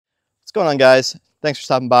What's going on, guys? Thanks for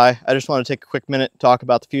stopping by. I just want to take a quick minute to talk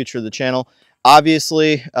about the future of the channel.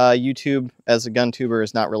 Obviously, YouTube as a gun tuber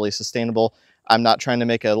is not really sustainable. I'm not trying to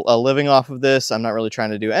make a living off of this. I'm not really trying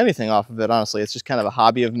to do anything off of it, honestly. It's just kind of a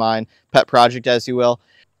hobby of mine, pet project, as you will.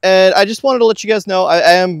 And I just wanted to let you guys know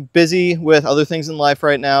I am busy with other things in life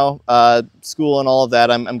right now, school and all of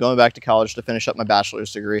that. I'm going back to college to finish up my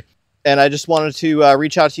bachelor's degree. And I just wanted to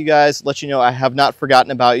reach out to you guys, let you know I have not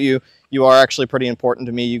forgotten about you. You are actually pretty important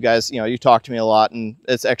to me. You guys, you talk to me a lot, and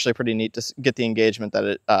it's actually pretty neat to get the engagement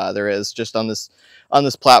that there is just on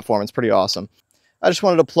this platform. It's pretty awesome. I just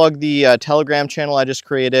wanted to plug the Telegram channel I just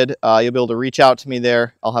created. You'll be able to reach out to me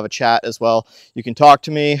there. I'll have a chat as well. You can talk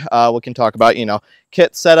to me. We can talk about,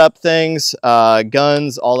 kit setup things,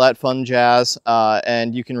 guns, all that fun jazz.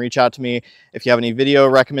 And you can reach out to me if you have any video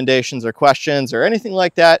recommendations or questions or anything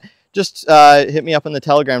like that. Just hit me up on the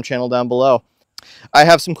Telegram channel down below. I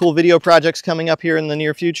have some cool video projects coming up here in the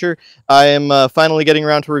near future. I am finally getting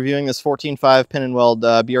around to reviewing this 14.5 pin and weld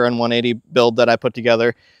BRN 180 build that I put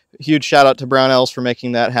together. Huge shout out to Brownells for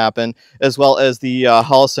making that happen, as well as the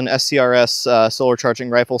Holosun SCRS solar charging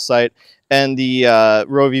rifle sight and the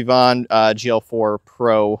Rovivon GL4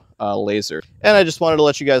 Pro laser. And I just wanted to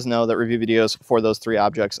let you guys know that review videos for those three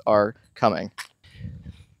objects are coming.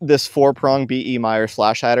 This 4-prong BE Meyers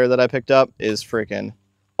flash hider that I picked up is freaking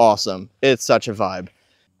awesome. It's such a vibe.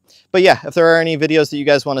 But yeah, if there are any videos that you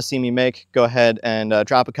guys want to see me make, go ahead and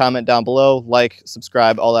drop a comment down below, like,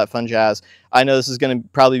 subscribe, all that fun jazz. I know this is going to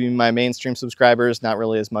probably be my mainstream subscribers, not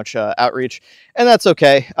really as much outreach, and that's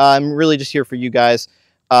okay. I'm really just here for you guys.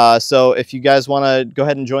 So if you guys want to go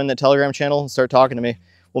ahead and join the Telegram channel and start talking to me,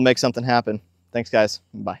 we'll make something happen. Thanks, guys.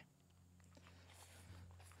 Bye.